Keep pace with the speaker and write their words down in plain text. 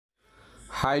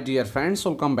Hi dear friends,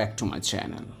 welcome back to my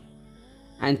channel.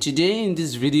 And today in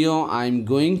this video I'm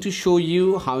going to show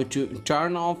you how to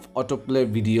turn off autoplay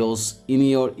videos in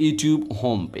your YouTube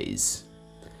homepage.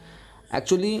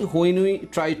 Actually, when we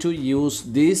try to use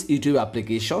this YouTube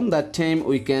application, that time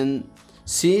we can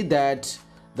see that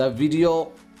the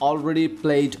video already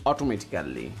played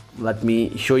automatically. Let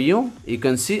me show you. You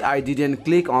can see I didn't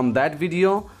click on that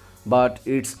video, but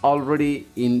it's already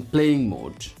in playing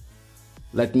mode.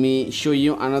 Let me show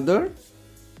you another.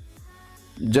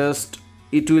 Just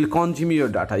it will consume your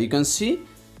data. You can see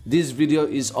this video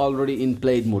is already in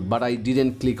played mode, but I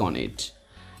didn't click on it.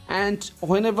 And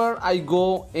whenever I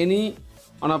go any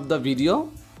one of the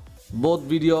video, both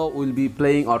video will be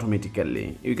playing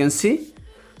automatically. You can see.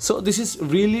 So this is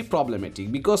really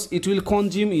problematic because it will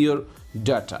consume your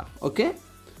data. Okay,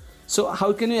 so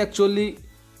how can you actually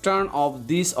turn off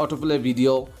this autoplay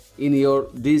video in your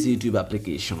this YouTube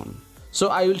application? So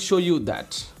I will show you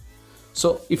that.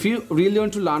 So if you really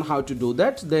want to learn how to do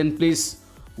that, then please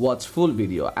watch full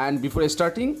video. And before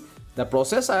starting the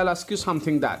process, I'll ask you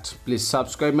something, that please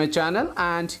subscribe my channel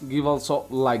and give also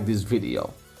like this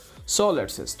video. So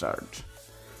let's start.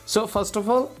 So first of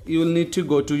all, you will need to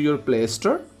go to your Play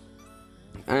Store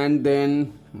and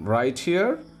then right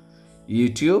here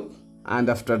YouTube, and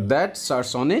after that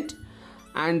search on it,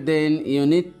 and then you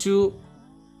need to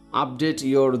update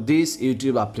your this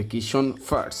YouTube application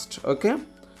first. Okay,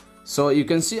 so you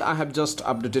can see I have just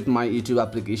updated my YouTube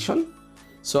application.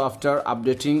 So after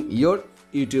updating your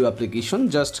YouTube application,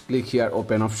 just click here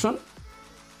open option,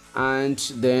 and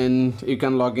then you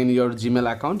can log in your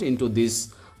Gmail account into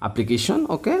this application.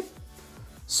 Okay,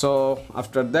 so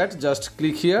after that just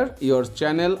click here your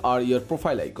channel or your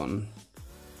profile icon,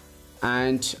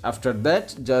 and after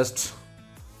that just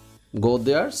go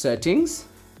there settings,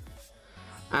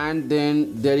 and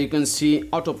then there you can see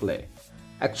autoplay.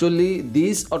 Actually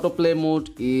this autoplay mode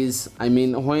is,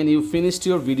 when you finished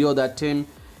your video, that time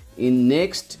in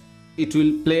next it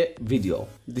will play video.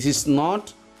 This is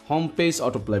not homepage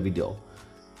autoplay video.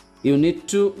 You need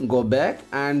to go back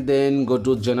and then go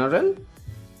to general,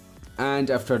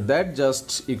 and after that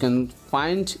just you can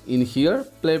find in here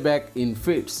playback in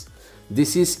feeds.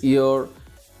 This is your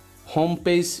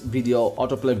homepage video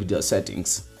autoplay video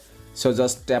settings. So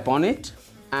just tap on it,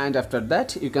 and after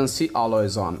that you can see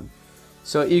always on.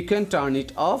 So you can turn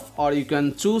it off, or you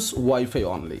can choose Wi-Fi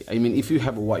only, if you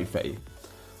have Wi-Fi.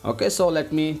 Okay, so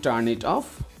let me turn it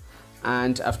off,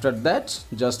 and after that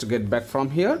just get back from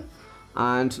here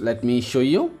and let me show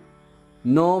you.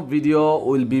 No video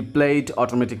will be played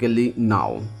automatically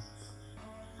now,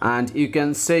 and you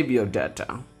can save your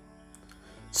data.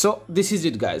 So this is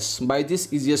it guys. By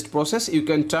this easiest process you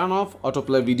can turn off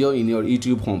autoplay video in your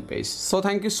YouTube homepage. So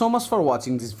thank you so much for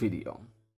watching this video.